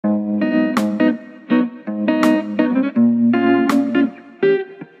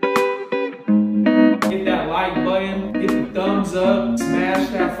up, smash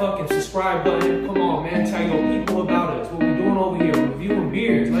that fucking subscribe button. Come on, man, tell your people about us. What we doing over here, reviewing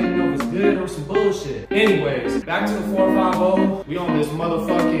beers, letting you know if it's good or some bullshit. Anyways, back to the 450. We on this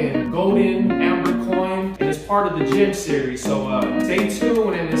motherfucking golden amber coin, and it's part of the gem series. So stay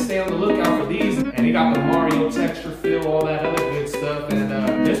tuned and stay on the lookout for these. And they got the Mario texture feel, all that other good stuff.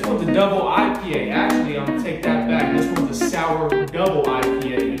 And this one's a double IPA. Actually, I'm gonna take that back. This one's a sour double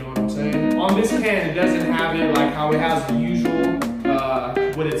IPA. You know what I'm saying? On this can, it doesn't have it like how it has the usual,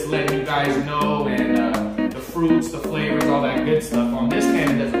 what it's letting you guys know, and the fruits, the flavors, all that good stuff. On this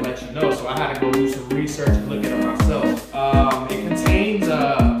can, it doesn't let you know, so I had to go do some research and look at it myself. It contains, if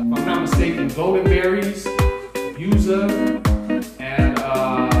I'm not mistaken, golden berries, yuzu, and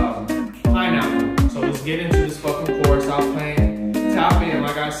pineapple. So let's get into this fucking pour. Stop playing. Tap in,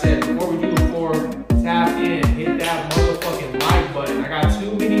 like I said, before we do the pour, tap in, hit that motherfucking like button. I got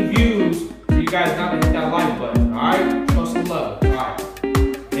too many views for you guys not to hit that like button, alright? Show some love, alright.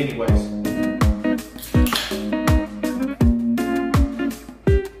 Anyways.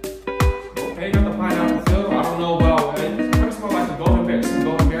 Okay, got the pineapple feel. I don't know about it. It kind of smells like the golden berries, some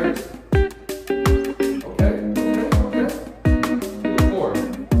golden berries. Okay. Do the pour. Do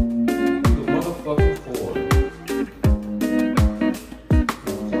the motherfucking pour.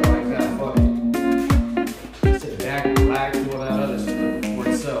 Pour like that, fuck it. Sit back, relax, do all that other stuff for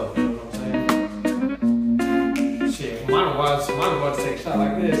itself. You know what I'm saying? Shit, might as well take a shot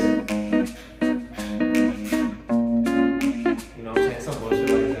like this. You know what I'm saying? Some bullshit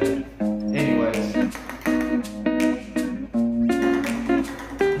like that. Anyways.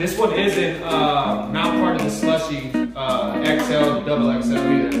 This one isn't not part of the slushy XL, double XL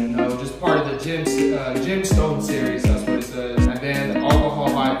either. No, just part of the Gemstone series, that's what it says. And then the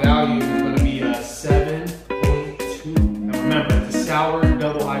alcohol by value is going to be 7.2. And remember, it's a sour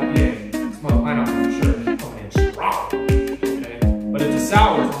double IPA. Smell pineapple for sure. It's coming in strong. Okay? But it's a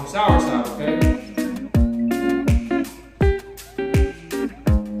sour, it's on the sour side, okay?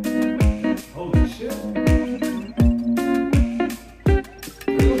 Holy shit.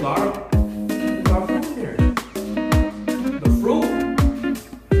 There's a lot of fruit in here. The fruit,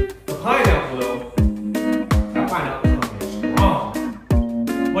 the pineapple though, that pineapple comes in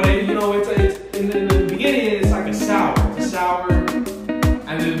strong. But you know, it's in the beginning, it's like a sour. It's a sour, and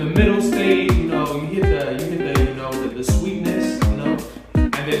then in the middle stage, you know, you hit the you know, the sweetness, you know,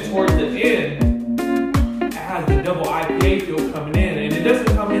 and then towards the end, it has the double IPA feel coming in, and it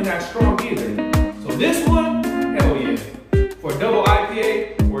doesn't come in that strong either. So this one, hell yeah, for a double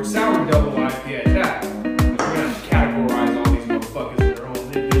IPA or a sour double IPA at that, we're gonna have to categorize all these motherfuckers in their own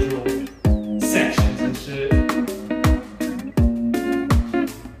individual sections and shit.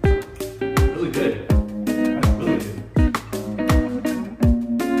 Really good. That's really good.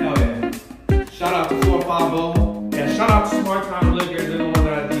 Hell yeah. Shout out to 450. Yeah, shout out to Smart Time Liquor. They're the one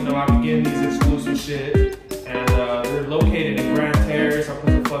that, you know, I be getting these exclusive shit. And they're located in Grand Terrace. I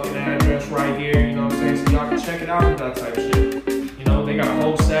put the fucking address right here, you know what I'm saying? So y'all can check it out and that type of shit. You know, they got a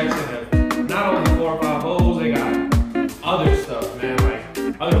whole section of not only 450s, they got other stuff, man. Like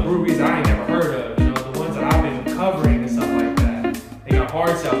other breweries I ain't never heard of, you know, the ones that I've been covering and stuff like that. They got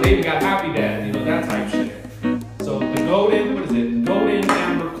hard sales. They even got Happy Dad, you know, that type of shit. So the golden, what is it? Golden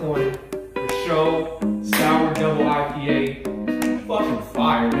amber coin for show, sour double IPA. Fucking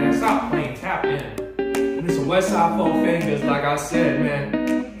fire, man. Stop playing, tap in. And it's a Westside Four Fingers, like I said, man.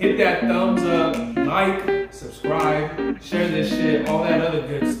 Hit that thumbs up, like, subscribe, share this shit, all that other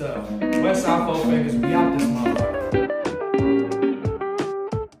good stuff. Westside Four Fingers, we out this motherfucker.